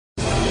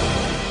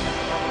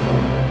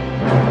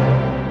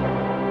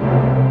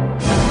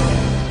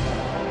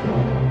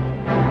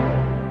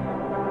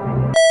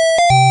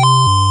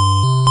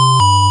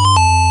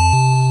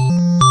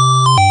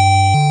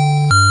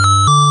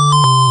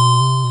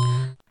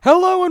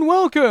Hello and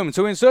welcome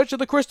to In Search of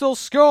the Crystal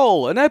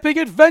Skull, an epic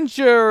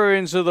adventure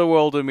into the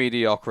world of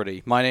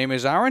mediocrity. My name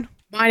is Aaron.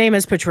 My name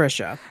is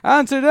Patricia.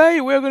 And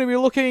today we're going to be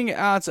looking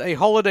at a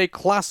holiday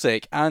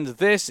classic, and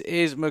this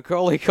is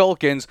Macaulay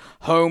Culkin's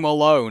Home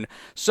Alone.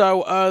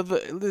 So,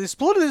 the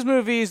plot of this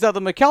movie is that the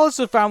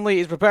McAllister family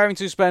is preparing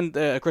to spend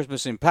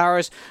Christmas in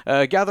Paris,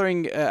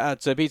 gathering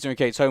at Peter and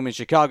Kate's home in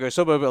Chicago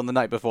suburb on the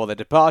night before their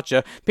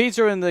departure.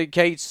 Peter and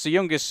Kate's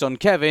youngest son,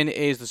 Kevin,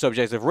 is the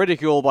subject of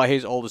ridicule by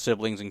his older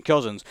siblings and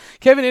cousins.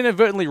 Kevin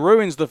inadvertently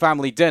ruins the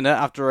family dinner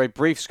after a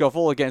brief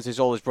scuffle against his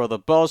oldest brother,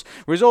 Buzz,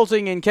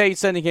 resulting in Kate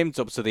sending him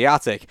up to the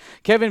attic.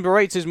 Kevin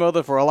berates his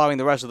mother for allowing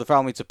the rest of the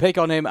family to pick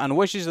on him and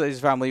wishes that his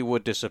family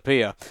would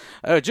disappear.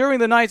 During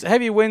the night,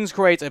 heavy winds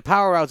create a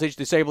power outage,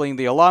 disabling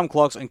the alarm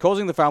clocks and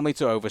causing the family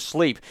to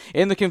oversleep.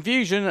 In the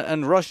confusion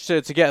and rush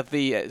to get to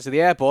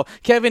the airport,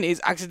 Kevin is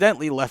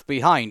accidentally left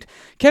behind.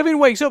 Kevin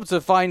wakes up to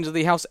find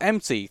the house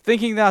empty.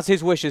 Thinking that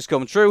his wish has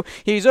come true,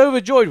 he is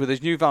overjoyed with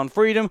his newfound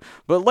freedom,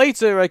 but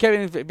later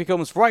Kevin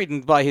becomes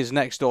frightened by his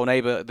next-door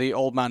neighbor, the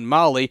old man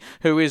Marley,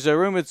 who is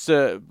rumored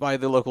by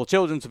the local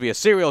children to be a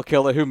serial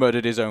killer who murdered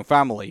his own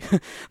family.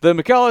 The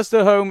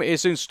McAllister home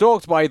is soon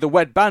stalked by the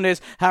Wet Bandits,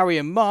 Harry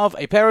and Marv,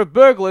 a pair of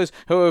burglars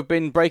who have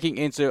been breaking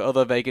into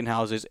other vacant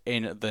houses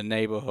in the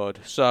neighborhood.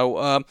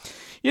 So,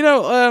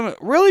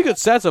 really good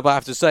setup, I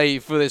have to say,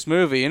 for this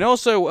movie, and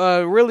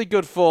also really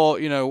good for,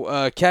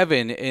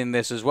 Kevin in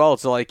this as well,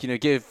 to,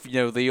 give,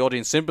 the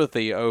audience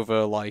sympathy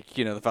over,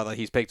 the fact that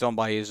he's picked on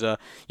by his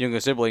younger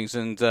siblings,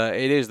 and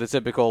it is the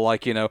typical,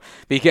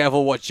 be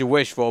careful what you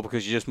wish for,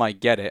 because you just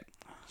might get it.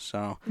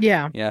 So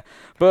yeah,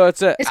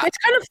 but it's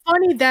kind of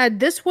funny that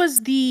this was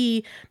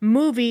the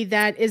movie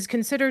that is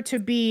considered to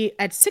be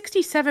at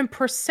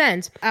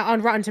 67%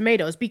 on Rotten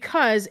Tomatoes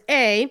because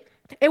it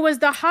was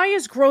the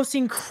highest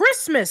grossing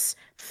Christmas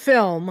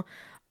film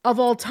of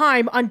all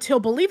time until,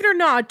 believe it or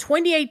not,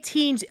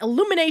 2018's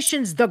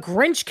Illumination's The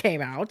Grinch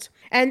came out.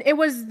 And it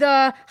was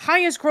the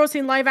highest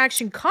grossing live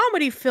action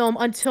comedy film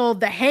until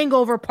The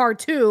Hangover Part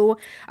 2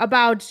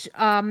 about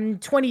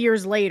 20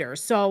 years later.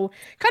 So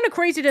kind of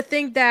crazy to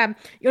think that,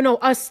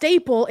 a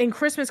staple in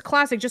Christmas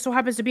classic just so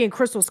happens to be in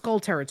Crystal Skull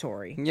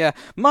territory. Yeah,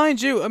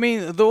 mind you, I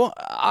mean,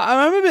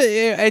 I'm a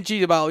bit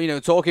edgy about,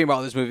 talking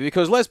about this movie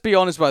because let's be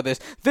honest about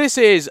this. This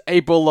is a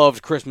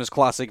beloved Christmas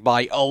classic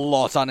by a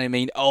lot, and I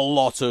mean a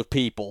lot of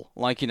people.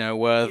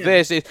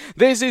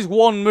 This is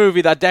one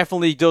movie that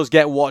definitely does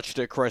get watched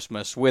at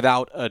Christmas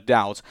without a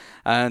doubt,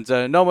 and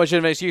not much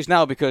of an excuse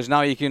now because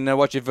now you can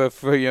watch it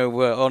for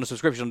on a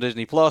subscription on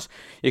Disney Plus.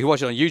 You can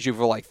watch it on YouTube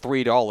for like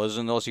 $3,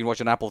 and also you can watch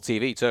it on Apple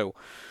TV too.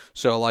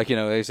 So,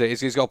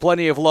 it's got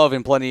plenty of love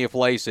in plenty of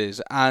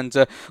places. And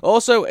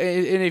also,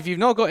 and if you've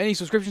not got any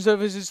subscription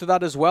services to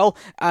that as well,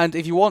 and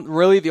if you want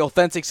really the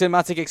authentic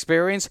cinematic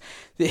experience,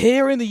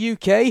 here in the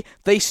UK,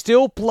 they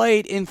still play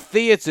it in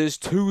theaters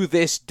to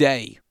this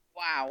day.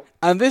 Wow.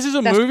 And this is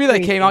a movie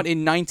that came out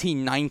in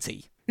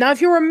 1990. Now, if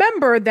you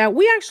remember that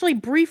we actually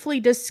briefly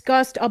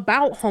discussed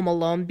about Home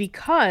Alone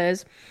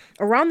because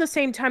around the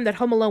same time that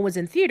Home Alone was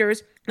in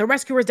theaters, The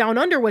Rescuers Down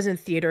Under was in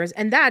theaters,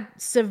 and that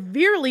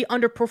severely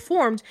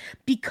underperformed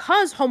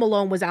because Home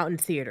Alone was out in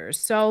theaters.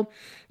 So,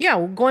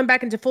 yeah, going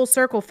back into full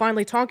circle,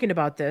 finally talking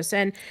about this.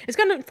 And it's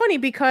kind of funny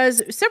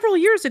because several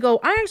years ago,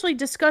 I actually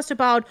discussed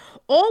about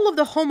all of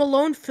the Home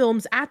Alone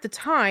films at the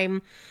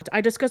time.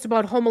 I discussed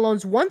about Home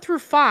Alones 1 through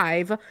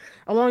 5,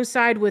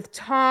 alongside with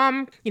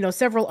Tom,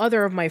 several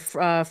other of my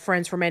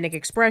friends from Manic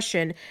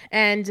Expression.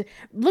 And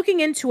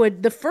looking into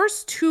it, the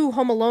first 2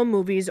 Home Alone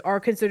movies are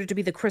considered to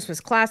be the Christmas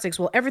classics,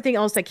 while everything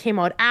else that came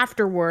out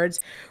afterwards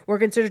were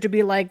considered to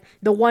be like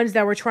the ones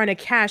that were trying to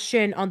cash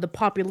in on the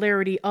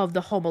popularity of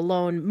the Home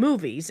Alone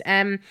movies.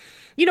 And,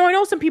 I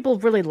know some people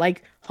really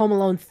like Home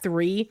Alone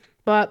 3,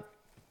 but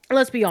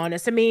let's be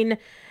honest. I mean,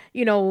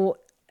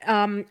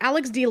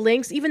 Alex D.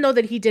 Links, even though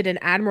that he did an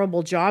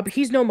admirable job,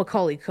 he's no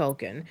Macaulay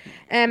Culkin.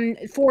 And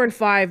 4 and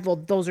 5, well,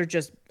 those are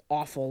just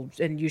awful,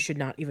 and you should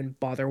not even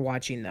bother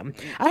watching them.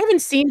 I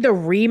haven't seen the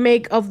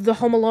remake of the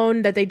Home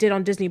Alone that they did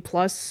on Disney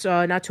Plus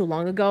not too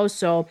long ago,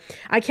 so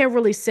I can't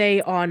really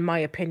say on my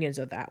opinions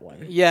of that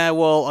one. Yeah,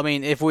 well, I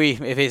mean, if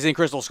it's in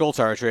Crystal Skull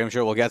territory, I'm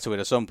sure we'll get to it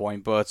at some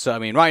point. But I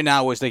mean, right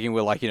now we're sticking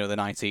with the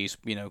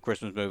 '90s,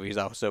 Christmas movies,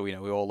 so we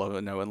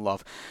all know and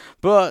love.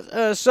 But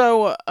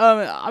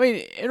I mean,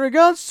 in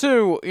regards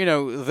to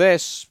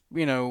this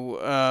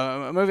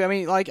movie, I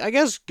mean, I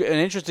guess an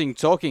interesting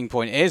talking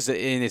point is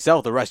in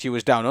itself The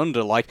Rescuers Down Under.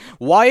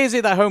 Why is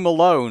it that Home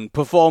Alone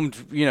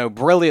performed,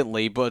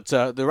 brilliantly, but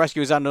The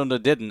Rescuers Down Under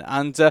didn't?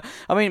 And,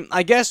 I mean,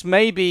 I guess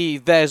maybe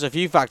there's a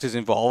few factors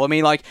involved. I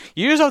mean,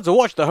 you just have to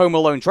watch the Home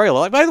Alone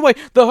trailer. By the way,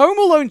 the Home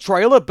Alone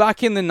trailer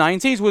back in the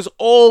 90s was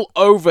all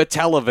over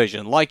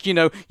television.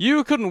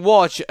 You couldn't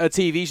watch a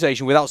TV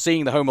station without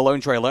seeing the Home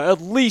Alone trailer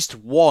at least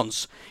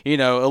once,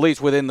 at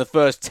least within the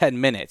first 10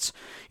 minutes.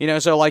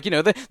 So,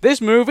 this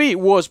movie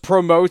was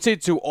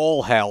promoted to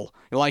all hell.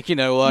 Like,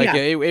 like Yeah.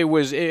 it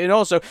was, and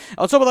also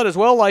on top of that as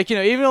well, like,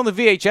 even on the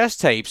VHS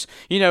tapes,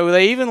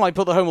 they even like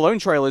put the Home Alone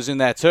trailers in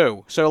there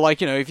too. So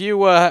like, if you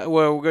were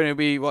going to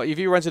be, well, if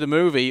you rented a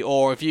movie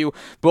or if you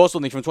bought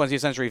something from 20th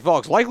Century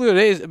Fox, likelihood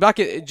is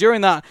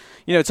during that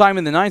time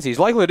in the 90s,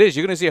 likelihood is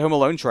you're going to see a Home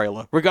Alone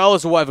trailer,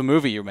 regardless of whatever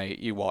movie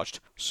you watched.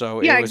 So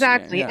it Yeah, was,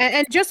 exactly. yeah.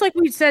 And just like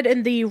we said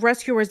in the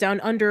Rescuers Down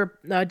Under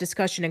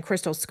discussion in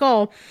Crystal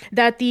Skull,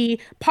 that the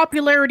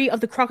popularity of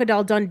the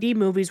Crocodile Dundee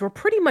movies were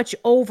pretty much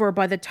over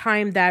by the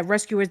time that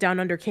Rescuers Down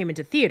Under came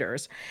into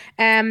theaters.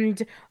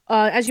 And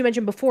as you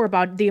mentioned before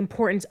about the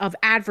importance of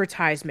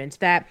advertisement,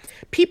 that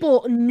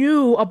people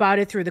knew about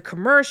it through the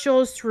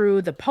commercials,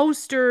 through the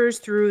posters,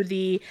 through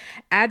the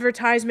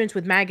advertisements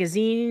with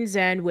magazines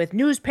and with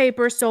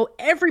newspapers. So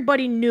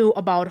everybody knew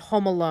about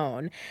Home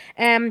Alone.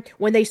 And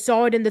when they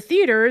saw it in the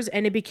theaters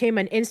and it became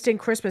an instant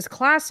Christmas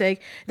classic,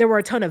 there were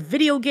a ton of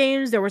video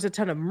games, there was a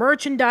ton of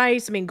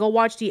merchandise. I mean, go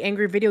watch the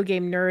Angry Video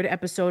Game Nerd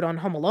episode on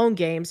Home Alone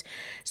games.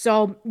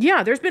 So,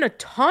 yeah, there's been a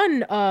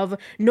ton of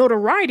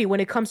notoriety when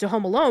it comes to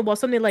Home Alone, while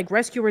something like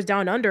Rescuers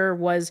Down Under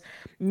was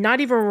not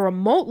even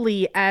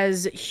remotely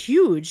as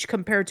huge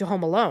compared to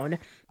Home Alone.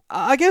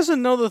 I guess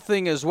another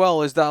thing as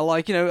well is that,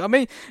 like, I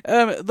mean,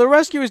 the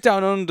Rescuers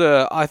Down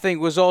Under, I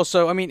think, was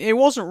also, I mean, it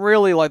wasn't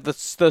really like the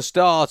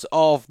start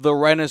of the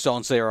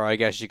Renaissance era, I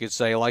guess you could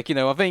say. Like,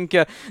 I think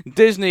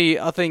Disney,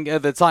 I think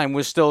at the time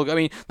was still, I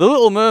mean, The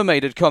Little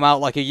Mermaid had come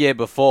out like a year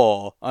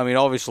before. I mean,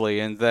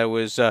 obviously, and there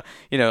was,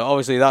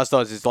 obviously that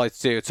started to like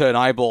to turn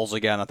eyeballs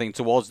again, I think,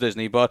 towards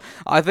Disney. But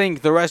I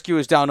think the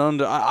Rescuers Down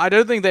Under, I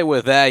don't think they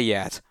were there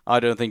yet. I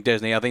don't think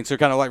Disney. I think to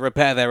kind of like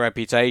repair their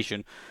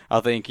reputation.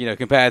 I think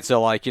compared to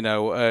like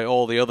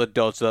all the other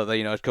duds that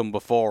they had come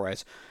before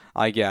it.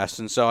 I guess,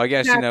 and so I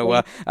guess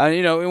Exactly.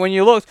 and when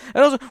you looked,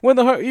 and also when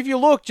if you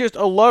look just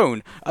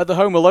alone at the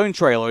Home Alone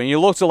trailer, and you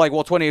looked at like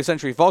what 20th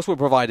Century Fox were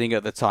providing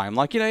at the time,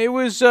 like it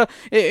was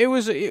it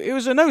was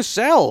a no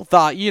sell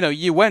that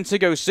you went to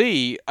go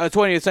see a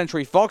 20th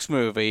Century Fox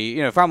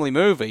movie, family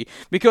movie,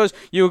 because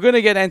you were going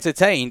to get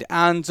entertained,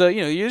 and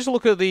you just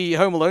look at the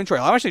Home Alone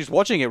trailer. I'm actually just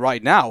watching it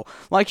right now,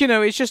 like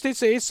it's just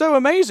it's so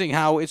amazing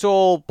how it's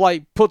all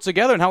like put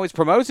together and how it's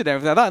promoted and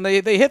everything like that,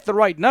 and they hit the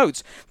right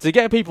notes to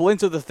get people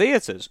into the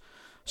theaters.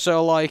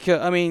 So, like,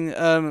 I mean,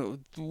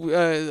 Home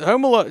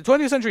Alone,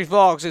 20th Century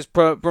Fox's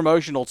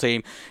promotional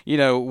team,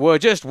 were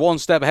just one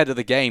step ahead of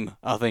the game,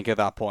 I think, at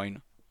that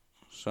point.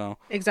 So,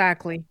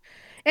 Exactly.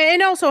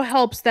 And it also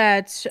helps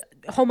that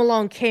Home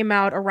Alone came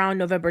out around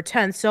November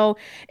 10th. So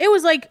it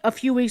was like a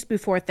few weeks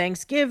before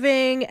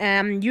Thanksgiving.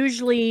 And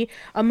usually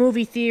a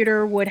movie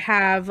theater would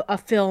have a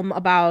film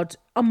about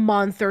a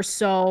month or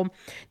so,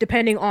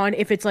 depending on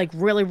if it's like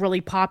really, really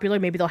popular.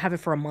 Maybe they'll have it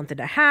for a month and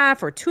a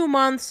half or 2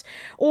 months.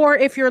 Or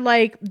if you're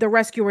like The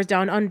Rescuers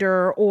Down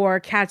Under or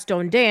Cats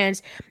Don't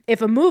Dance,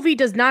 if a movie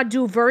does not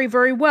do very,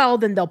 very well,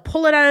 then they'll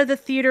pull it out of the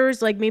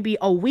theaters like maybe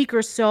a week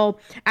or so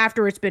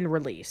after it's been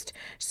released.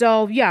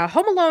 So yeah,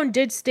 Home Alone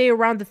did stay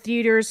around the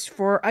theaters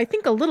for I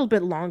think a little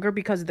bit longer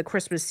because of the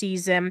Christmas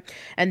season.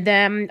 And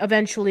then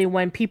eventually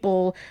when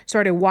people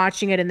started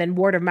watching it and then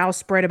word of mouth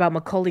spread about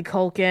Macaulay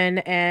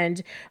Culkin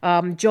and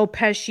Joe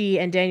Pesci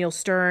and Daniel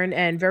Stern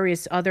and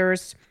various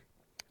others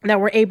that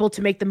were able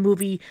to make the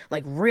movie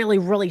like really,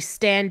 really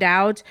stand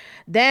out,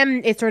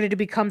 then it started to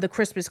become the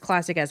Christmas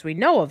classic as we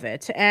know of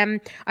it.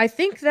 And I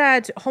think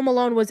that Home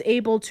Alone was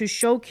able to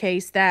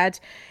showcase that,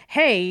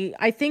 hey,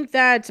 I think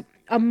that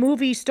a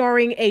movie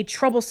starring a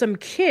troublesome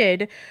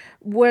kid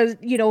was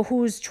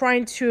who's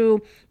trying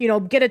to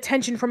get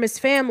attention from his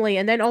family,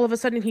 and then all of a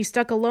sudden he's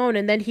stuck alone,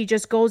 and then he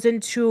just goes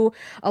into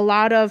a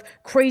lot of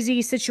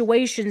crazy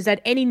situations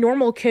that any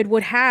normal kid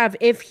would have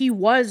if he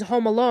was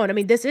home alone. I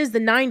mean, this is the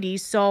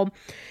 90s, so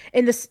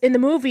in the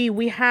movie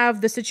we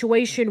have the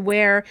situation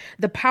where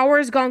the power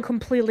has gone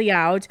completely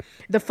out,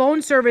 the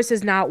phone service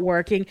is not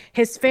working,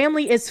 his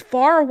family is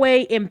far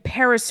away in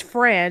Paris,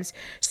 France,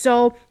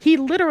 so he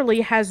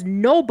literally has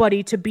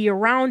nobody to be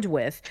around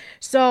with.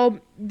 So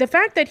the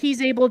fact that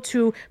he's able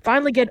to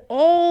finally get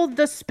all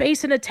the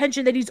space and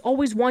attention that he's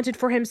always wanted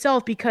for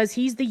himself because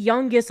he's the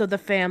youngest of the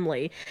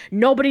family.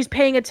 Nobody's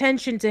paying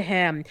attention to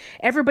him.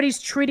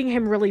 Everybody's treating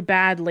him really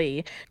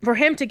badly. For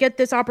him to get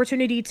this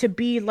opportunity to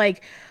be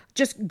like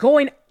just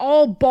going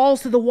all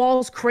balls to the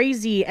walls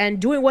crazy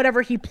and doing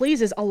whatever he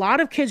pleases, a lot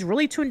of kids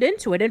really tuned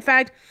into it. In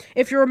fact,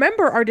 if you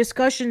remember our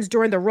discussions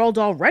during the Roald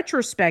Dahl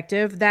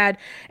retrospective, that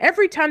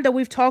every time that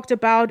we've talked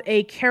about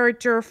a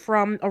character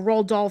from a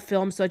Roald Dahl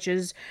film, such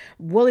as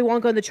Willy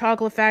Wonka and the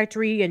Chocolate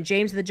Factory and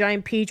James and the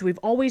Giant Peach, we've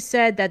always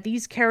said that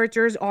these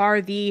characters are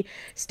the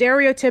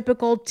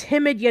stereotypical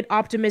timid yet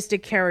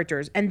optimistic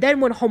characters. And then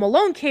when Home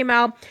Alone came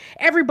out,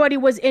 everybody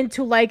was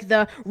into like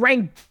the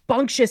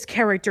rambunctious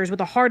characters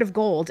with a heart of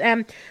gold.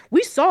 And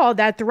we saw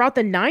that throughout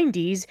the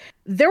 90s,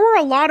 there were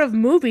a lot of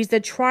movies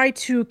that try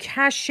to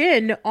cash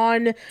in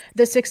on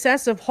the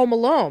success of Home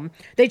Alone.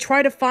 They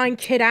try to find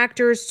kid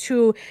actors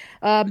to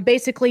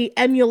basically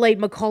emulate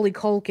Macaulay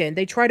Culkin.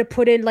 They try to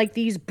put in like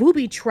these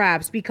booby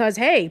traps because,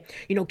 hey,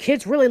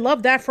 kids really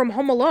love that from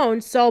Home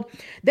Alone. So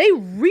they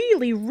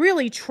really,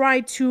 really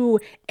try to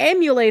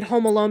emulate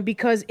Home Alone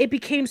because it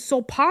became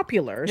so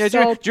popular. Yeah,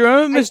 So, do you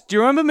remember I, Do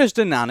you remember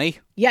Mr. Nanny?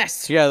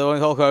 yes. Yeah, the one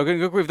with Hulk Hogan.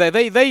 Good grief.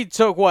 They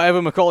took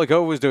whatever Macaulay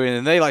Culkin was doing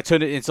and they like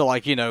turned it into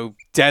like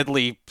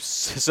deadly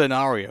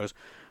scenarios,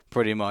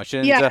 pretty much.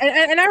 And Yeah,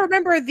 and I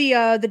remember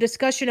the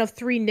discussion of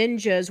Three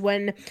Ninjas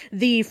when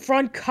the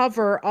front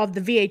cover of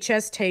the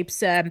VHS tape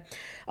said,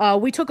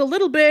 "We took a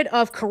little bit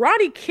of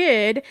Karate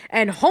Kid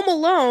and Home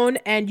Alone,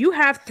 and you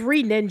have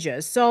Three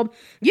Ninjas." So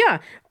yeah,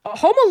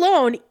 Home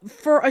Alone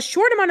for a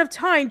short amount of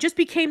time just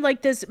became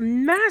like this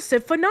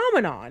massive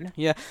phenomenon.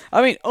 yeah,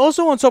 I mean,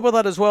 also on top of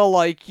that as well,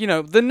 like the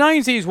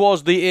 '90s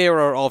was the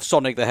era of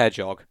Sonic the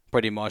Hedgehog.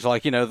 Pretty much,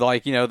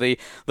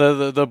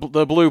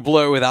 the blue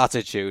blur with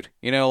attitude,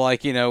 and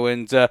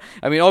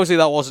I mean, obviously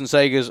that wasn't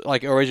Sega's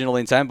like original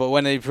intent, but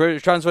when they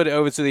transferred it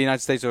over to the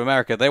United States of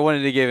America, they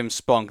wanted to give him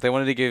spunk, they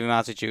wanted to give him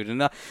attitude,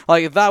 and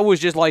that was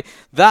just like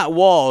that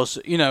was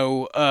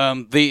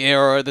the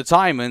era at the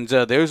time, and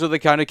those are the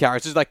kind of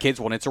characters that kids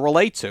wanted to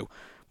relate to.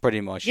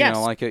 Pretty much, Yes.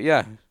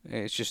 yeah.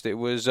 It's just it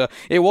was. I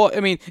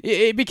mean,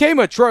 it became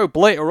a trope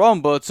later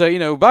on, but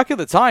back at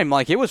the time,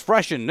 like it was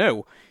fresh and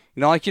new.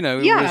 It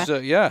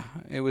Yeah.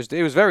 was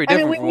it was very I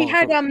mean, different we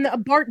from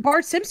had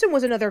Bart Simpson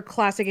was another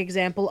classic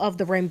example of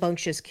the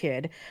rambunctious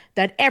kid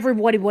that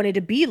everybody wanted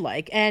to be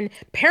like, and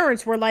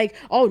parents were like,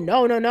 "Oh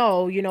no, no,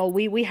 no!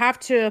 We have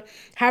to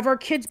have our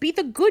kids be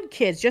the good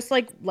kids," just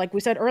like we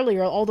said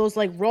earlier, all those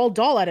like Roald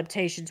Dahl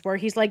adaptations where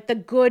he's like the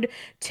good,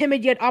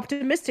 timid yet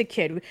optimistic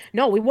kid.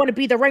 No, we want to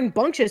be the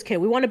rambunctious kid.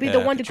 We want to be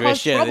the one to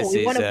cause Patricia. trouble.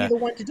 We want to be the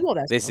one to do all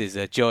that This stuff.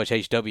 is George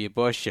H.W.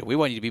 Bush. We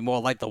want you to be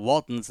more like the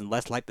Waltons and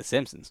less like the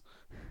Simpsons.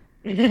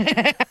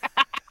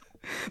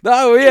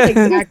 No, yeah,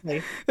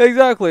 Exactly.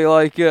 exactly.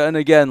 Like, and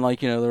again,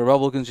 like the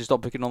Republicans should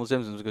stop picking on the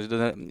Simpsons because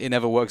it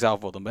never works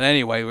out for them. But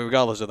anyway,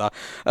 regardless of that,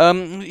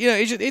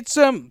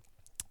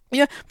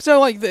 yeah. So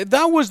like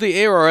that was the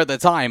era at the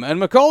time, and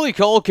Macaulay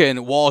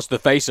Culkin was the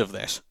face of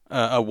this.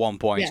 At one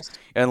point, Yes.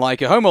 and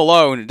like Home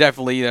Alone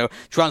definitely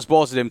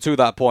transported him to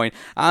that point,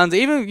 and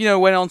even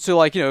went on to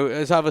like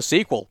have a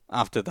sequel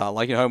after that,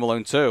 like Home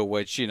Alone 2,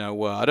 which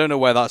I don't know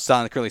where that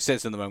stand currently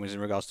sits in the moment in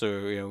regards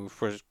to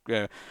for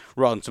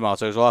Rotten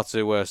Tomatoes. We'll have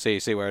to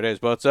see where it is,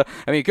 but I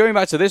mean going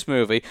back to this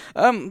movie,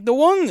 the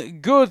one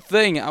good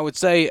thing I would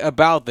say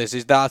about this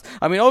is that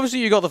I mean obviously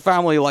you got the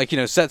family like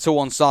set to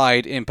one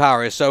side in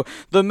Paris, so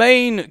the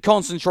main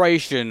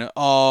concentration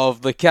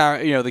of the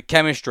the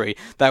chemistry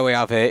that we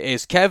have here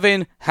is Kevin,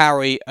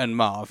 Harry, and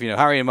Marv.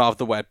 Harry and Marv,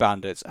 the wet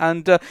bandits.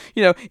 And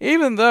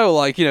even though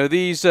like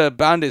these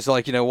bandits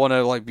like want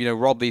to like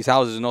rob these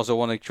houses and also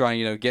want to try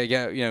and get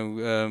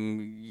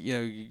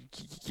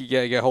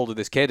hold of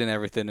this kid and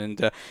everything,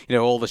 and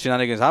all the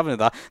shenanigans happening to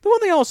that. The one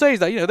thing I'll say is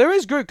that there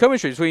is good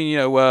chemistry between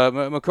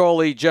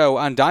Macaulay, Joe,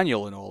 and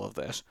Daniel in all of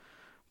this.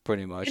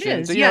 Pretty much. It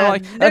And is, yeah.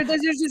 like There's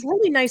this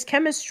really nice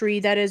chemistry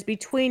that is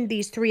between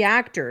these three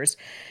actors.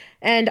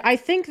 And I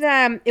think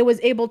that it was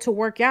able to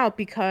work out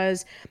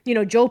because,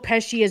 Joe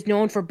Pesci is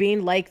known for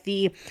being like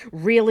the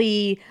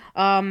really,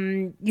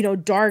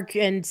 dark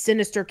and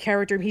sinister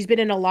character. He's been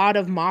in a lot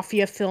of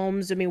mafia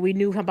films. I mean, we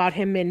knew about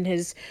him in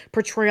his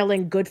portrayal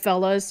in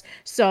Goodfellas.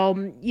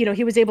 So,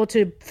 he was able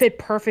to fit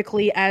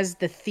perfectly as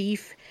the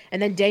thief.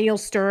 And then Daniel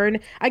Stern.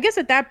 I guess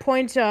at that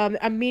point,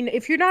 I mean,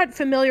 if you're not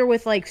familiar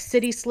with like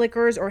City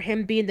Slickers or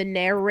him being the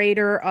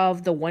narrator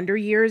of the Wonder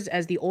Years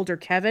as the older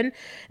Kevin,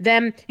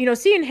 then,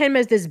 seeing him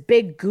as this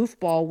big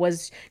goofball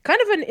was kind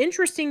of an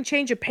interesting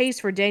change of pace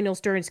for Daniel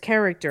Stern's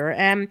character.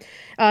 And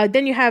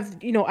then you have,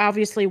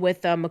 obviously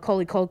with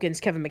Macaulay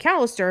Culkin's Kevin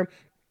McAllister,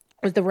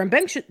 was the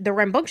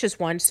rambunctious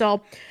one.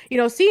 So,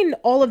 seeing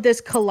all of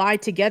this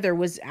collide together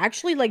was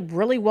actually like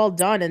really well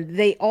done, and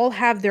they all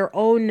have their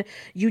own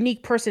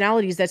unique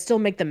personalities that still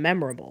make them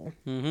memorable.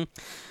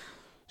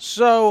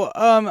 So,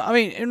 I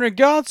mean, in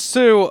regards to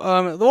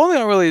the one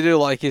thing I really do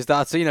like is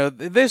that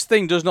this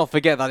thing does not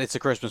forget that it's a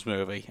Christmas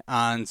movie,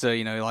 and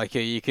like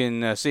you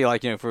can see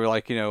like through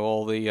like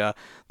all the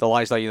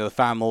lights like the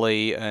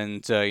family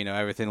and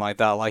everything like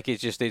that. Like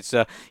it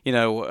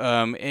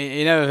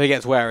never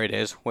forgets where it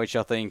is, which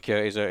I think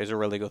is a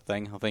really good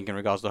thing. I think in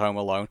regards to Home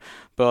Alone,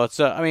 but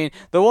I mean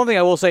the one thing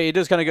I will say it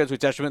does kind of go to a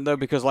detriment though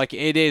because like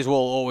will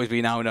always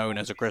be now known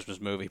as a Christmas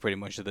movie pretty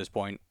much at this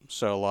point.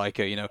 So like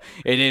it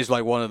is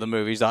like one of the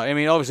movies that I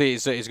mean obviously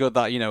it's good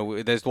that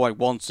there's like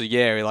once a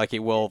year like it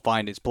will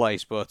find its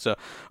place, but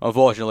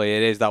unfortunately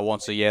it is that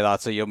once a year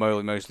that you'll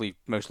mostly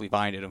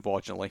find it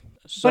unfortunately.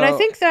 But I So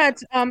think that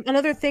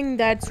another thing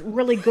that's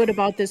really good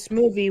about this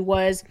movie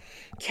was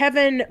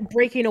Kevin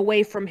breaking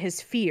away from his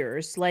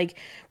fears. Like,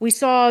 we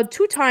saw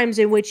two times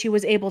in which he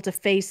was able to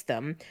face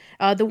them.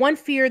 The one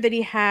fear that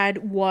he had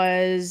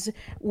was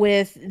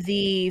with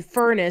the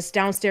furnace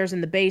downstairs in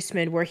the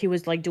basement where he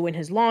was like doing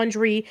his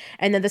laundry.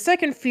 And then the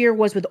second fear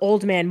was with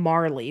Old Man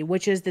Marley,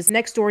 which is this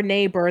next door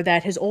neighbor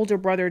that his older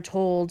brother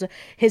told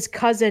his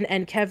cousin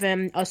and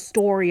Kevin a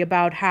story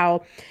about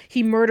how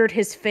he murdered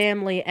his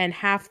family and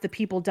half the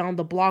people down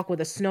the block with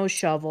a snow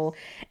shovel.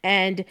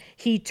 And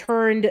he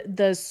turned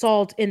the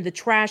salt in the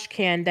trash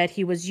can that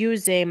he was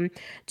using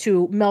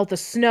to melt the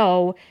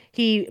snow,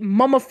 he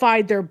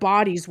mummified their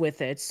bodies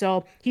with it.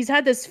 So he's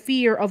had this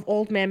fear of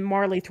Old Man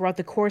Marley throughout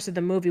the course of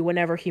the movie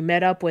whenever he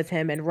met up with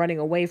him and running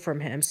away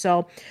from him.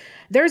 So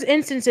there's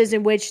instances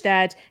in which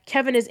that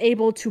Kevin is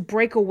able to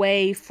break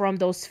away from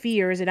those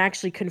fears and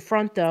actually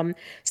confront them,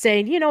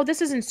 saying,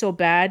 this isn't so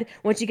bad.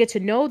 Once you get to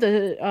know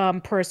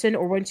the person,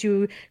 or once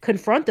you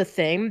confront the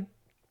thing,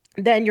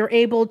 then you're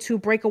able to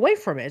break away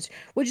from it,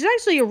 which is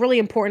actually a really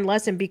important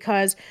lesson,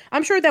 because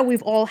I'm sure that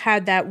we've all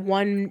had that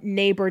one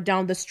neighbor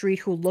down the street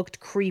who looked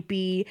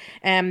creepy,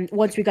 and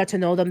once we got to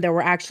know them, they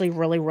were actually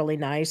really, really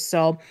nice.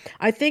 So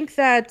I think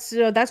that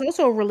that's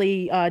also a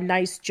really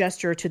nice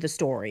gesture to the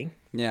story.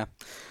 Yeah.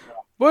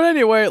 But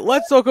anyway,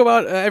 let's talk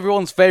about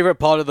everyone's favorite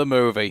part of the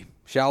movie,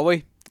 shall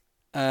we?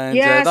 And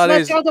yes,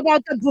 let's talk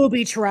about the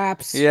booby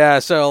traps. Yeah,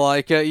 so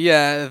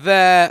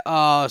there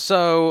are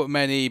so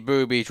many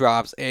booby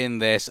traps in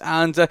this,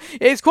 and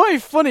it's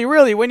quite funny,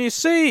 really, when you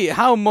see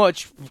how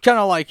much kind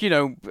of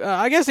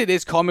I guess it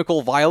is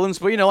comical violence,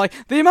 but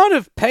the amount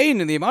of pain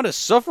and the amount of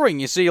suffering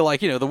you see,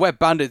 the Wet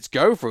Bandits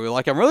go through.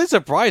 I'm really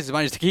surprised it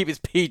managed to keep its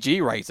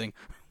PG rating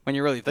when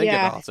you really think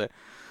about it.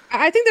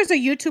 I think there's a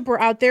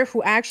YouTuber out there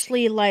who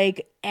actually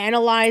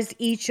analyzed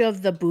each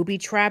of the booby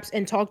traps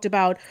and talked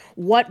about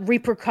what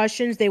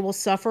repercussions they will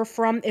suffer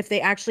from if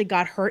they actually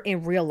got hurt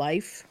in real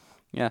life.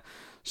 Yeah.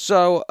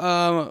 So,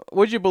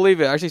 would you believe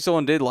it? Actually,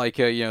 someone did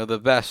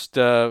the best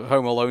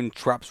Home Alone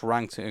traps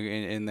ranked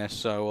in this.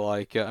 So,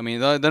 I mean,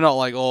 they're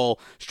not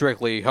all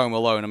strictly Home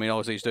Alone. I mean,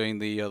 obviously, it's doing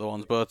the other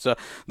ones, but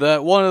the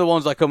one of the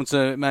ones I come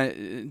to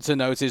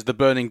note is the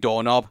burning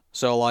doorknob.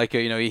 So,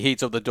 he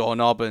heats up the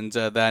doorknob, and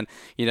then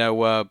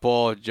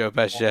poor Joe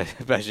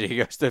Pesci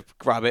goes to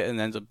grab it and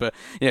ends up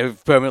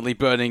permanently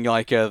burning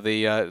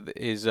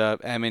his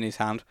M in his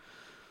hand.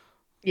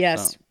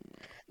 Yes. So.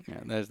 Yeah,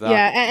 there's that.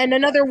 Yeah, and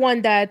another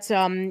one that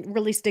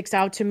really sticks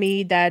out to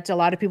me that a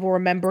lot of people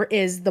remember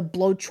is the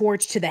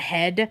blowtorch to the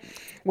head,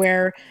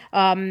 where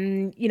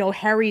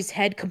Harry's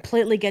head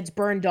completely gets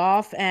burned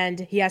off, and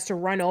he has to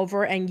run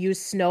over and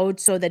use snow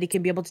so that he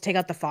can be able to take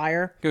out the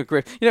fire. Good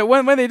grief!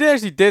 When they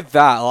actually did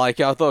that, I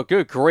thought,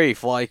 good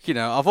grief! I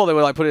thought they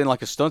would put in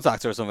a stunt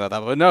actor or something like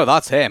that, but no,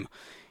 that's him.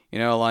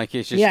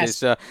 It's just,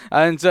 yes.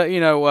 I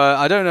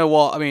don't know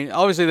what, I mean,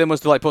 obviously they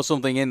must have, put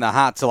something in the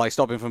hat to,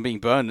 stop him from being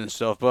burned and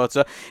stuff, but,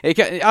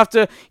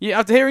 after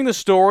hearing the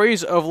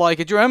stories of,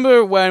 do you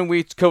remember when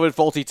we covered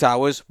Fawlty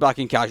Towers back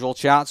in Casual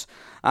Chats?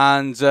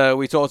 And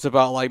we talked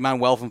about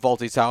Manuel from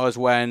Fawlty Towers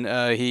when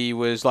he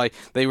was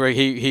they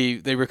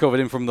recovered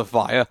him from the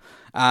fire,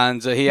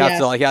 and he had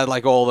to he had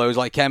all those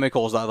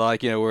chemicals that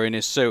were in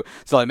his suit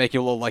to make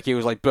him look like he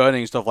was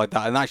burning and stuff like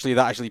that, and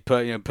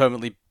that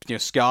permanently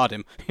scarred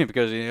him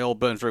because it all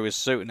burned through his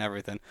suit and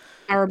everything.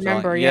 I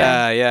remember,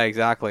 yeah,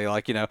 exactly.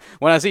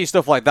 When I see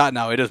stuff like that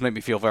now, it does make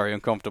me feel very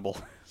uncomfortable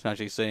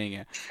actually seeing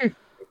it.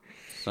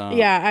 So.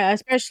 Yeah,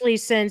 especially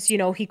since,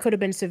 he could have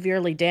been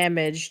severely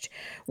damaged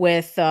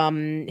with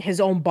his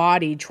own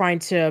body trying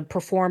to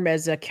perform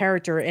as a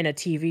character in a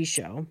TV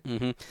show.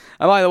 Mm-hmm. And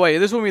by the way,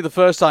 this won't be the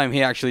first time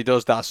he actually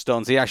does that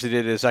stunt. He actually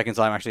did it the second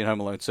time actually in Home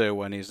Alone 2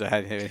 when his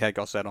head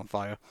got set on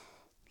fire.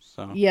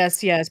 So. Yes,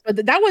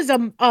 but that was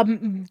a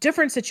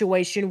different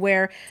situation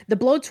where the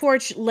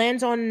blowtorch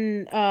lands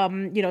on,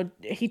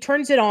 he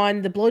turns it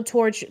on, the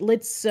blowtorch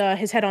lights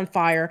his head on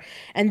fire,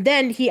 and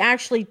then he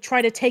actually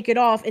tried to take it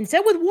off,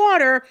 instead with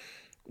water,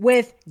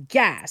 with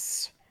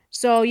gas.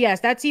 So yes,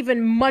 that's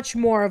even much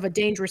more of a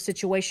dangerous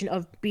situation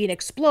of being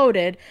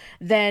exploded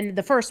than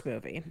the first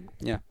movie.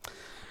 Yeah.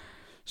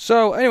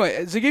 So,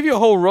 anyway, to give you a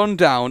whole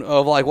rundown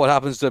of, what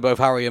happens to both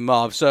Harry and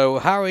Marv. So,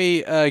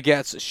 Harry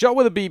gets shot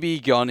with a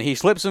BB gun. He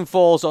slips and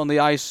falls on the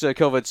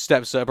ice-covered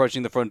steps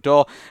approaching the front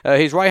door.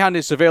 His right hand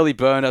is severely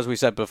burned, as we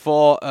said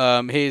before.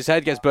 His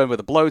head gets burned with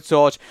a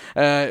blowtorch.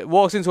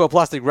 Walks into a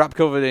plastic wrap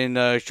covered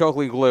in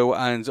chocolate glue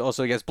and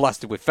also gets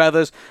blasted with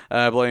feathers,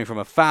 blowing from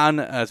a fan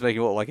to make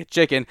him look like a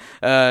chicken.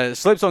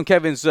 Slips on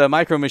Kevin's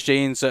micro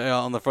machines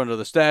on the front of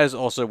the stairs,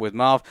 also with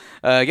Marv.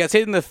 Gets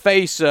hit in the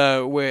face,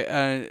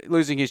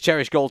 losing his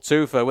cherished gold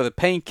tooth with a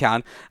paint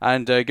can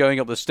and going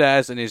up the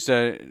stairs, and is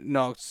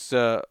knocks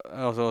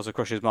also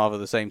crushes Marv at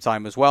the same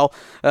time as well.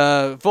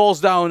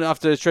 Falls down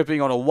after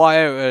tripping on a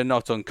wire,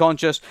 knocked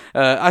unconscious.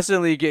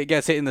 Accidentally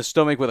gets hit in the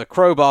stomach with a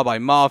crowbar by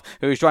Marv,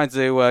 who's trying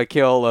to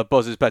kill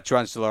Buzz's pet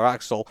tarantula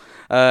Axel,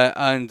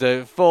 and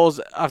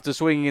falls after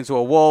swinging into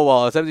a wall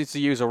while attempting to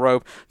use a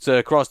rope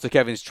to cross to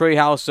Kevin's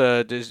treehouse,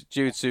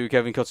 due to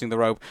Kevin cutting the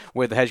rope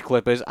with the hedge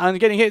clippers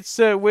and getting hit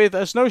with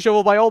a snow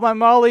shovel by Old Man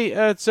Marley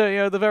at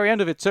the very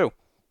end of it too.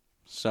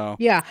 So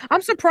Yeah,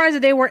 I'm surprised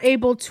that they were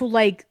able to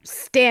like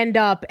stand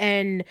up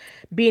and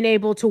being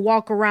able to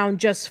walk around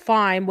just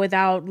fine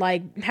without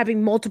like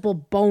having multiple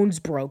bones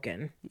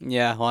broken.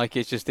 yeah, like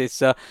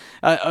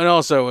and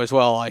also as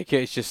well, like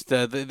it's just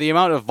the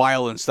amount of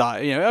violence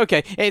that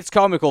okay, it's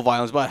comical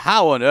violence, but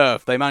how on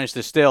earth they managed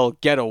to still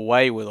get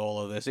away with all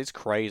of this? It's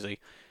crazy,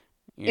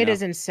 you It know.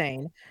 is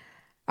insane.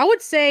 I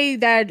would say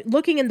that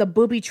looking in the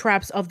booby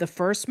traps of the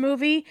first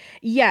movie,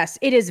 yes,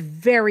 it is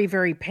very,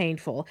 very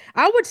painful.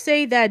 I would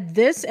say that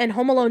this and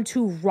Home Alone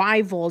 2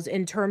 rivals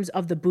in terms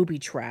of the booby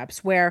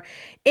traps, where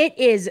it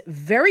is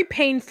very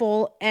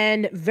painful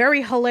and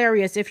very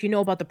hilarious if you know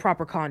about the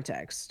proper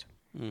context.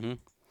 Hmm.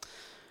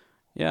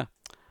 Yeah.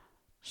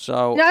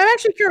 So Now, I'm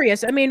actually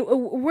curious. I mean,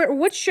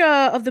 which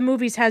of the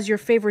movies has your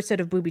favorite set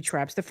of booby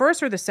traps, the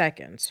first or the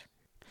second?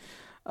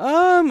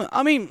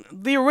 I mean,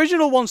 the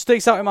original one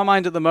sticks out in my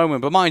mind at the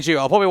moment, but mind you,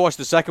 I'll probably watch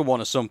the second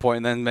one at some point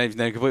and then maybe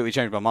then completely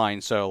change my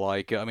mind. So,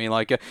 like, I mean,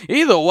 like,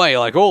 either way,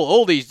 like,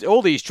 all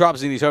these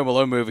traps in these Home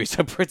Alone movies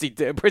are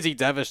pretty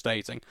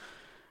devastating.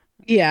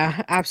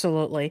 Yeah,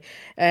 absolutely.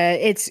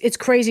 It's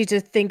crazy to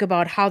think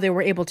about how they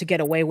were able to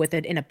get away with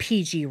it in a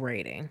PG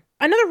rating.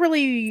 Another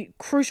really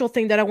crucial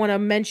thing that I want to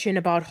mention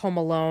about Home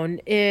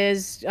Alone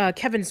is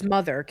Kevin's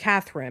mother,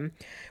 Catherine,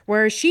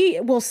 where she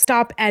will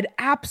stop at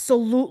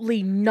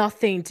absolutely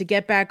nothing to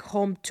get back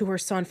home to her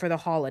son for the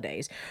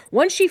holidays.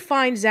 Once she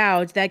finds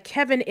out that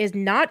Kevin is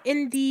not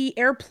in the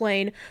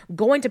airplane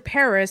going to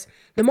Paris,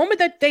 the moment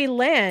that they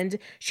land,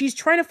 she's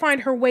trying to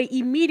find her way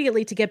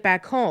immediately to get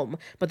back home.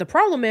 But the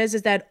problem is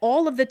that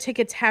all of the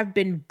tickets have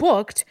been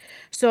booked,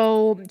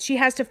 so she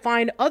has to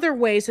find other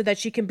ways so that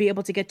she can be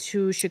able to get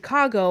to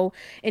Chicago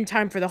in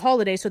time for the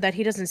holiday so that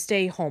he doesn't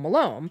stay home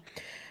alone.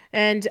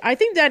 And I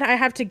think that I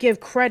have to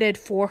give credit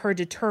for her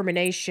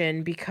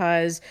determination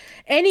because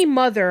any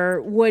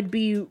mother would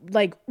be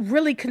like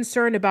really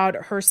concerned about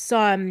her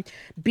son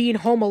being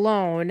home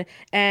alone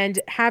and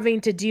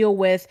having to deal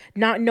with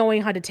not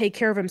knowing how to take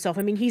care of himself.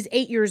 I mean, he's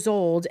 8 years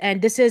old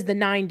and this is the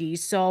 90s.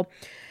 So,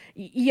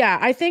 yeah,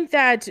 I think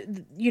that,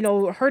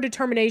 her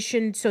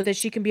determination so that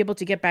she can be able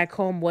to get back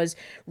home was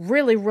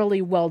really,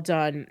 really well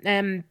done.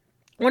 And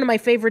one of my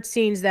favorite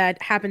scenes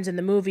that happens in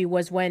the movie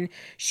was when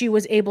she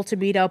was able to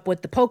meet up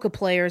with the polka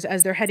players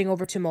as they're heading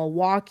over to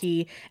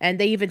Milwaukee. And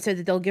they even said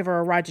that they'll give her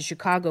a ride to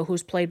Chicago,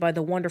 who's played by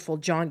the wonderful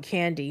John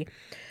Candy.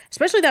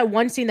 Especially that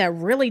one scene that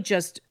really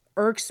just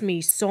irks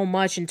me so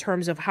much in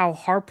terms of how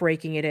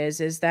heartbreaking it is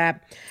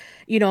that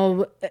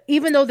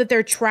even though that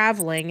they're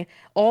traveling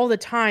all the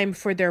time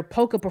for their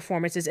polka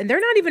performances, and they're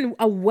not even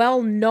a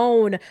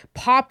well-known,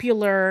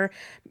 popular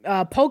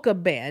polka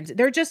band.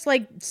 They're just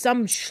like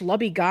some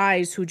schlubby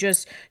guys who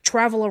just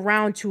travel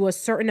around to a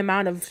certain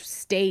amount of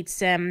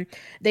states and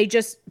they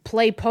just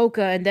play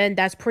polka and then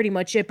that's pretty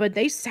much it. But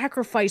they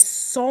sacrifice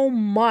so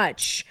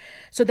much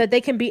so that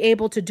they can be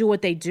able to do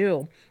what they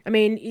do. I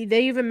mean,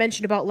 they even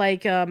mentioned about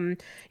like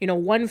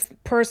one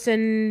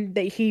person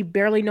that he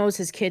barely knows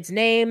his kid's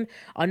name,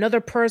 another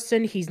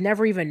person he's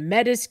never even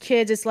met his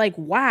kids. It's like,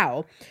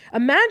 wow.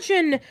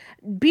 Imagine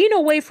being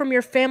away from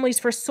your families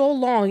for so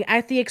long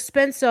at the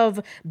expense of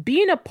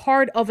being a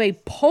part of a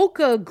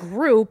polka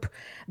group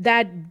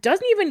that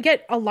doesn't even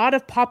get a lot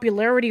of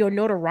popularity or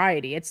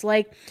notoriety. It's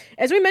like,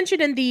 as we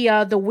mentioned in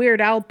the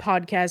Weird Al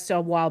podcast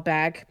a while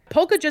back,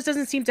 polka just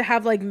doesn't seem to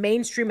have like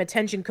mainstream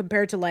attention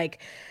compared to like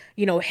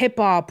hip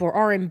hop or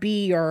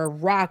R&B or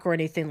rock or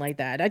anything like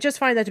that. I just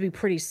find that to be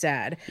pretty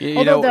sad. Although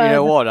You know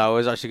the what? I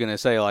was actually going to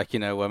say, like,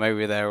 where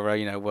maybe they're,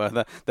 where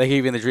they're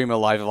keeping the dream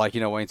alive of, like,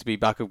 wanting to be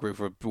backup group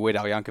for Weird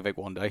Al Yankovic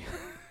one day.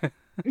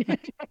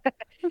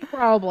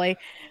 Probably.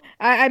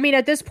 I mean,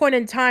 at this point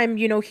in time,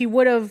 he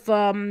would have.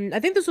 I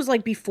think this was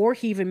like before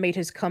he even made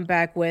his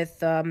comeback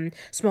with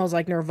 "Smells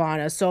Like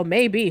Nirvana." So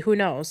maybe, who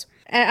knows?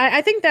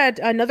 I think that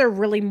another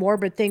really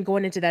morbid thing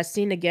going into that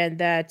scene again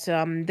that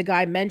the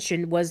guy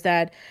mentioned was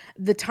that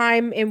the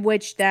time in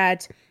which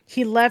that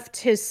he left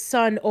his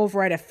son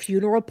over at a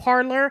funeral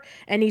parlor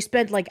and he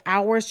spent like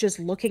hours just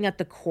looking at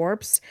the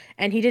corpse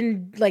and he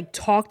didn't like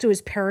talk to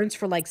his parents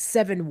for like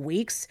 7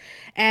 weeks.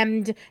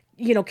 And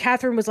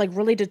Catherine was like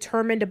really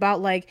determined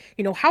about like,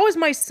 how is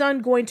my son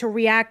going to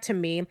react to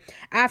me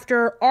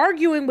after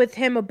arguing with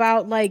him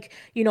about like,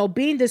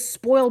 being this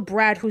spoiled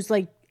brat who's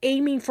like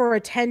aiming for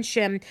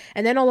attention.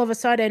 And then all of a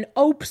sudden,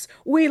 oops,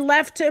 we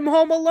left him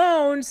home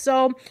alone.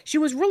 So she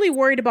was really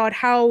worried about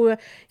how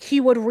he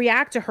would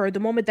react to her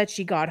the moment that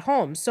she got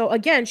home. So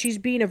again, she's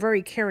being a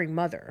very caring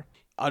mother.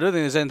 I don't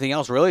think there's anything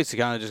else really to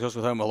kind of discuss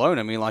with Home Alone.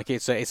 I mean, like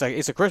it's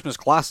a Christmas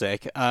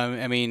classic.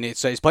 I mean,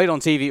 it's played on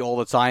TV all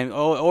the time,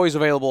 always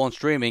available on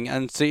streaming,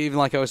 and even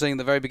like I was saying at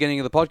the very beginning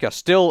of the podcast,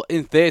 still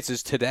in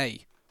theaters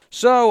today.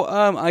 So,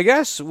 I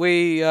guess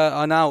we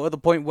are now at the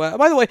point where.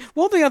 By the way,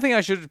 one thing I think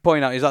I should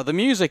point out is that the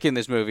music in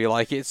this movie,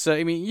 like it's,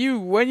 I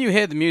mean, when you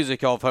hear the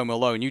music of Home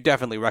Alone, you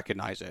definitely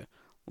recognize it.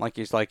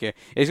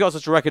 It's got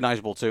such a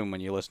recognizable tune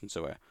when you listen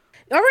to it.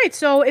 All right,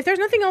 so if there's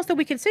nothing else that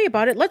we can say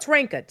about it, let's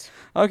rank it.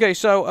 Okay,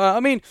 so I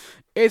mean,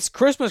 It's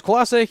Christmas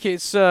classic.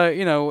 It's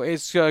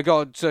it's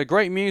got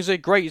great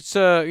music, great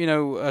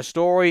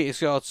story.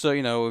 It's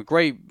got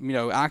great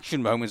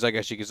action moments, I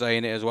guess you could say,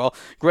 in it as well.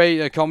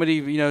 Great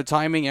comedy,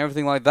 timing,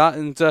 everything like that.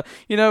 And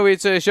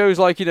it shows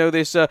like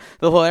this the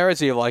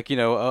hilarity of like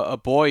a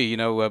boy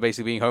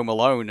basically being home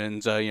alone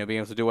and being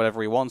able to do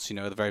whatever he wants.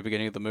 At the very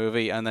beginning of the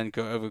movie, and then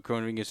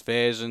overcoming his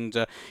fears and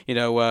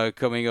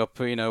coming up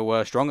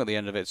strong at the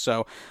end of it.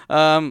 So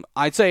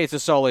I'd say it's a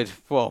solid.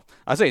 Well,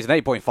 I'd say it's an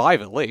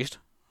 8.5 at least.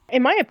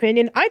 In my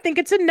opinion, I think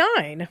it's a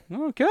 9.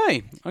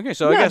 Okay. Okay.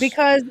 So I Yeah, guess.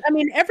 because I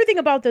mean everything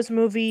about this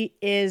movie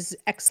is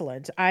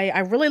excellent. I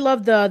really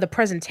love the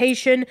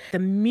presentation. The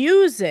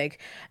music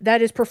that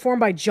is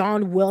performed by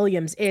John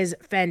Williams is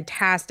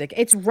fantastic.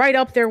 It's right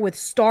up there with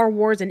Star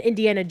Wars and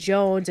Indiana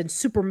Jones and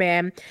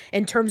Superman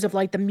in terms of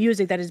like the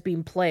music that is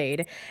being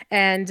played.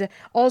 And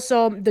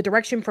also the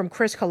direction from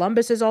Chris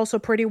Columbus is also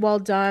pretty well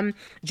done.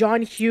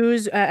 John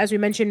Hughes, as we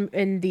mentioned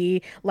in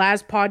the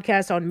last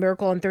podcast on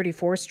Miracle on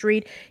 34th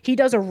Street, he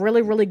does a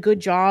really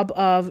good job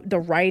of the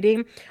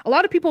writing. A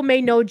lot of people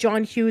may know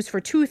John Hughes for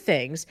two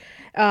things: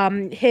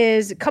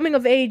 his coming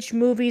of age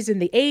movies in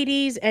the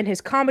 80s and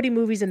his comedy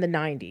movies in the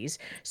 90s.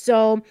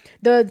 So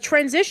the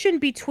transition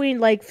between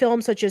like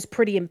films such as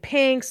Pretty in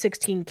Pink,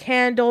 16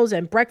 Candles,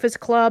 and Breakfast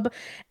Club,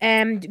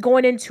 and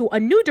going into a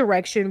new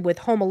direction with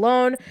Home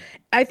Alone,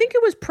 I think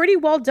it was pretty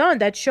well done.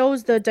 That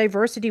shows the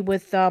diversity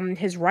with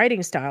his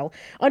writing style.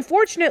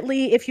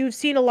 Unfortunately, if you've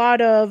seen a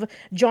lot of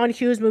John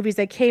Hughes movies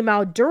that came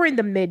out during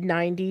the mid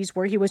 90s,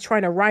 where he was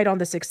trying to ride on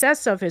the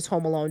success of his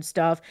Home Alone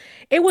stuff,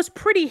 it was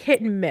pretty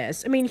hit and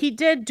miss. I mean, he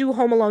did do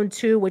Home Alone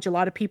 2, which a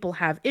lot of people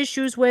have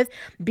issues with,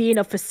 being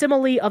a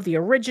facsimile of the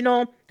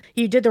original.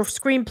 He did the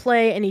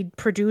screenplay and he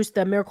produced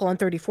the Miracle on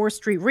 34th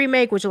Street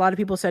remake, which a lot of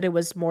people said it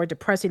was more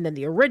depressing than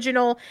the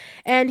original.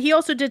 And he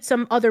also did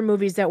some other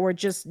movies that were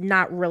just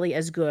not really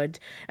as good.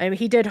 I mean,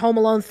 he did Home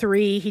Alone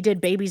 3, he did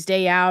Baby's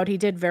Day Out, he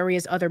did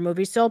various other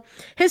movies. So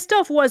his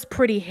stuff was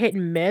pretty hit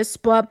and miss,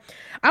 but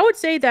I would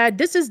say that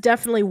this is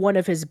definitely one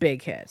of his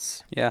big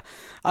hits. Yeah,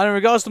 and in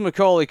regards to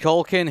Macaulay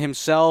Culkin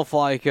himself,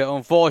 like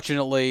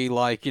unfortunately,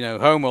 like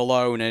Home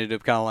Alone ended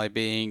up kind of like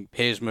being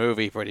his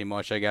movie pretty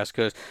much, I guess,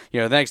 because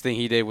the next thing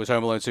he did was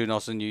Home Alone 2: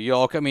 Not in New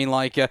York. I mean,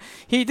 like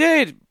he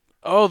did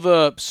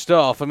other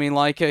stuff. I mean,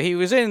 like he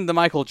was in the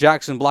Michael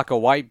Jackson Black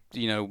or White,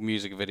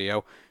 music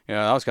video.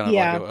 That was kind of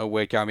Yeah. like a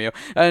weird cameo.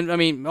 And I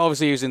mean,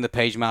 obviously he was in the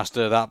Page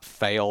Master, that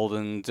failed,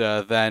 and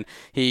then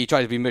he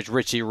tried to be much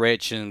Richie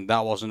Rich, and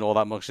that wasn't all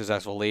that much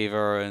successful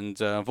either.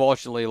 And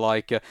unfortunately,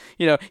 like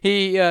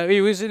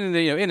he was in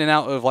the in and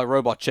out of like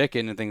Robot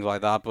Chicken and things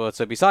like that. But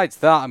besides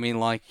that, I mean,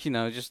 like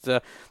just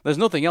there's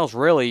nothing else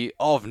really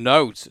of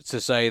note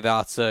to say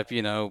that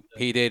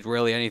he did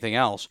really anything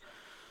else.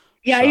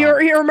 Yeah, So.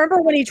 you remember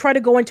when he tried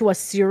to go into a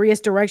serious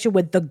direction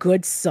with The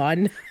Good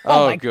Son?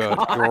 Oh Oh, my good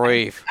God.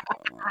 grief!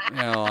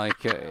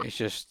 Like it's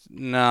just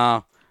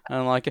no. I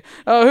don't like it.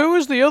 Oh, who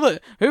was the other?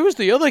 Who was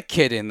the other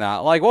kid in that?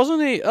 Like,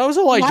 wasn't he? That was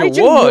Elijah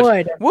Elijah Wood.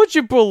 Wood. Would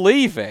you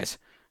believe it?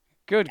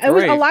 Good It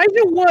was grief!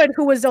 Elijah Wood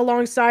who was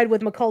alongside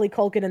with Macaulay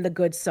Culkin in The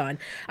Good Son.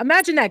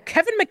 Imagine that.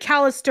 Kevin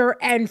McAllister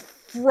and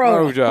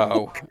Frodo.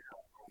 Frodo.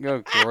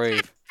 Good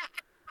grief!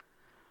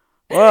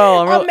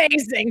 Well,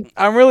 Amazing.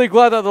 I'm really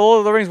glad that the Lord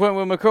of the Rings went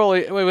with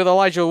with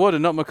Elijah Wood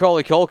and not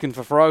Macaulay Culkin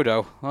for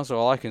Frodo. That's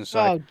all I can say.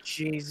 Oh,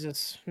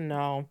 Jesus.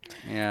 No.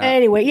 Yeah.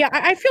 Anyway, yeah,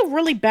 I feel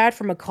really bad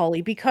for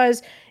Macaulay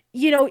because,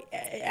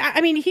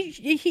 I mean, he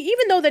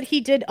even though that he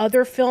did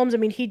other films, I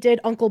mean, he did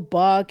Uncle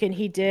Buck and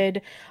he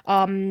did,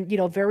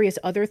 various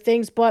other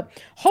things, but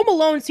Home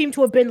Alone seemed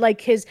to have been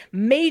like his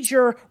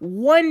major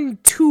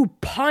 1-2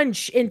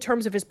 punch in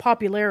terms of his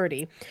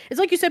popularity. It's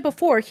like you said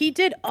before, he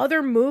did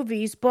other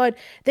movies, but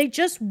they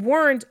just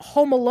weren't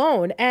Home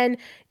Alone. And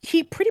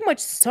he pretty much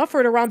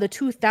suffered around the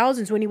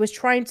 2000s when he was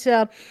trying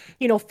to,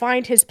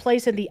 find his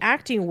place in the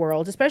acting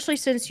world, especially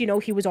since,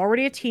 he was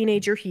already a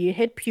teenager, he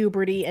hit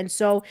puberty. And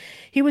so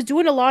he was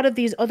doing a lot of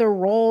these other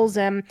roles.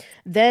 And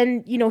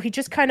then, he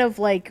just kind of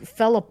like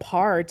fell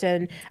apart.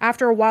 And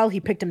after a while, he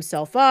picked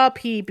himself up.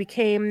 He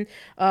became,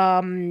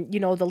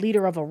 the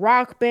leader of a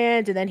rock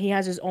band. And then he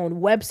has his own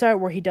website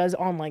where he does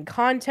online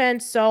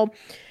content. So,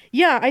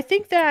 yeah, I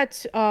think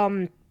that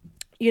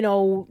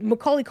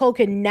Macaulay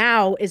Culkin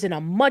now is in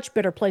a much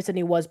better place than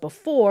he was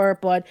before,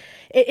 but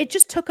it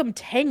just took him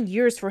 10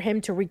 years for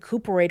him to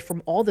recuperate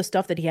from all the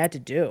stuff that he had to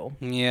do.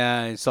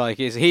 Yeah, it's like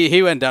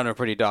he went down a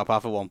pretty dark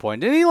path at one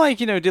point. Didn't he like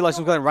did like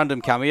some kind of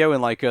random cameo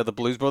in like the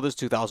Blues Brothers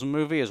 2000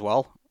 movie as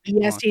well?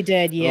 Yes, he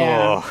did.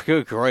 Yeah. Oh,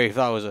 good grief,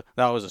 that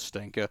was a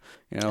stinker.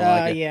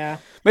 Like Yeah.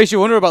 makes you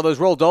wonder about those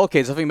Roald Dahl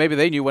kids. I think maybe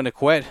they knew when to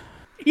quit.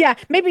 Yeah,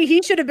 maybe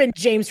he should have been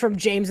James from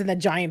James and the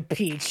Giant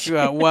Peach.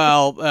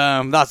 Well,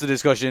 that's a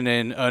discussion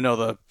in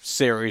another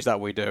series that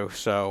we do.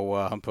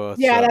 So, but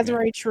Yeah, that's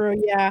very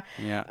true. Yeah,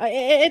 yeah,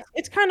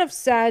 it's kind of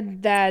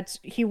sad that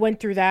he went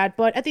through that,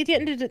 but at the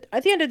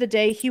end of the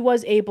day, he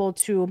was able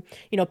to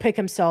pick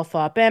himself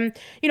up, and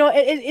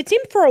it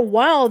seemed for a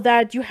while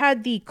that you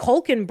had the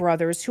Culkin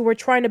brothers who were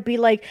trying to be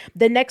like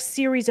the next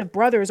series of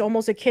brothers,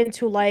 almost akin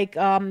to like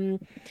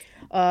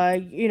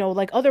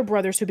like other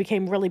brothers who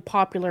became really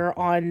popular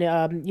on,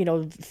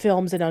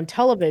 films and on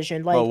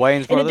television. Well, Like,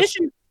 Wayne's in brothers.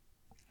 addition,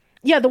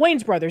 yeah, the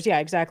Wayans brothers. Yeah,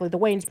 exactly. The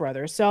Wayans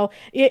brothers. So,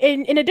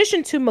 in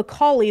addition to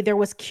Macaulay, there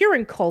was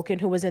Kieran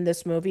Culkin who was in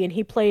this movie, and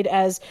he played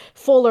as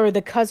Fuller,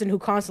 the cousin who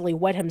constantly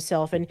wet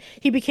himself, and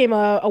he became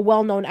a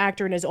well-known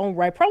actor in his own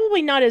right.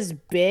 Probably not as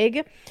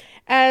big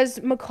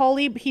as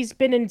Macaulay. He's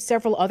been in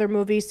several other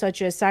movies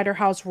such as Cider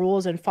House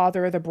Rules and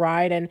Father of the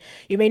Bride, and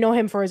you may know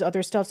him for his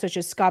other stuff such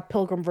as Scott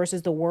Pilgrim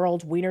versus the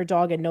World, Wiener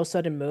Dog, and No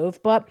Sudden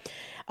Move. But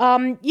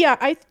yeah,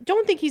 I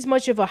don't think he's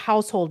much of a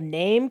household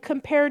name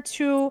compared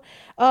to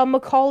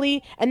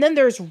Macaulay. And then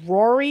there's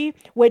Rory,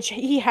 which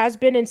he has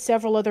been in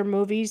several other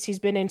movies. He's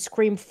been in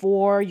Scream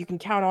 4, You Can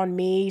Count on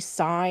Me,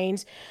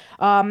 Signs.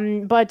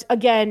 But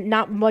again,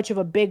 not much of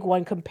a big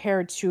one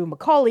compared to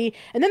Macaulay.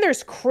 And then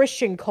there's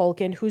Christian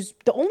Culkin, who's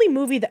the only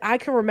movie that I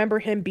can remember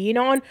him being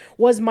on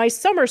was My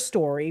Summer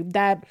Story,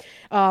 that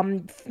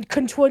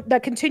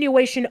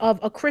continuation of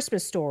A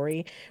Christmas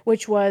Story,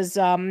 which was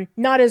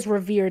not as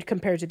revered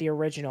compared to the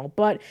original.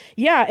 But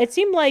yeah, it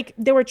seemed like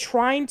they were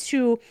trying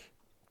to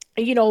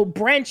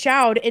branch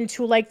out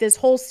into like this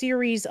whole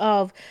series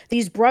of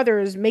these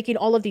brothers making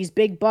all of these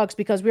big bucks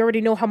because we already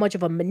know how much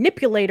of a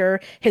manipulator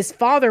his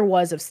father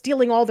was of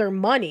stealing all their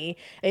money.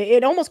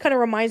 It almost kind of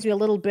reminds me a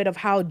little bit of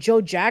how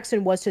Joe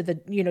Jackson was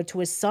to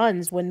his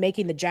sons when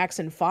making the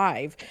Jackson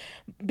 5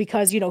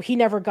 because he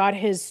never got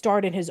his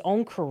start in his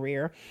own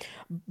career.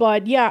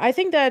 But yeah, I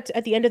think that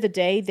at the end of the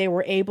day, they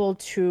were able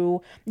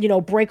to,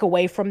 break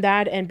away from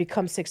that and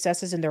become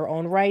successes in their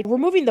own right.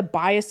 Removing the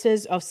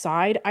biases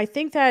aside, I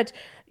think that,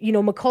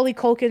 Macaulay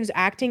Culkin's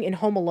acting in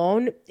Home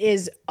Alone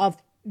is a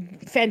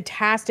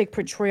fantastic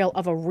portrayal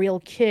of a real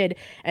kid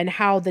and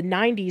how the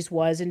 90s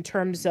was in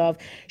terms of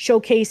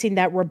showcasing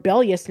that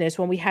rebelliousness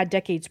when we had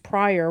decades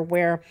prior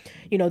where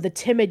the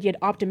timid yet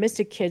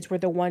optimistic kids were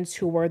the ones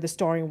who were the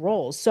starring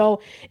roles.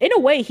 So in a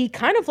way he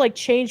kind of like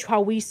changed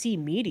how we see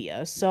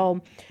media. So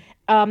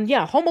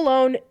yeah, Home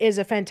Alone is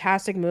a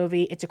fantastic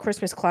movie. It's a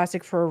Christmas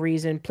classic for a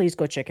reason. Please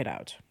go check it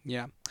out.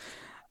 Yeah.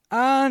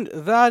 And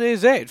that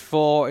is it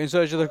for In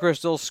Search of the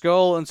Crystal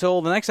Skull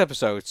until the next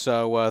episode.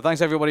 So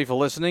thanks everybody for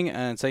listening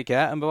and take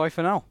care and bye bye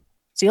for now.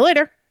 See you later.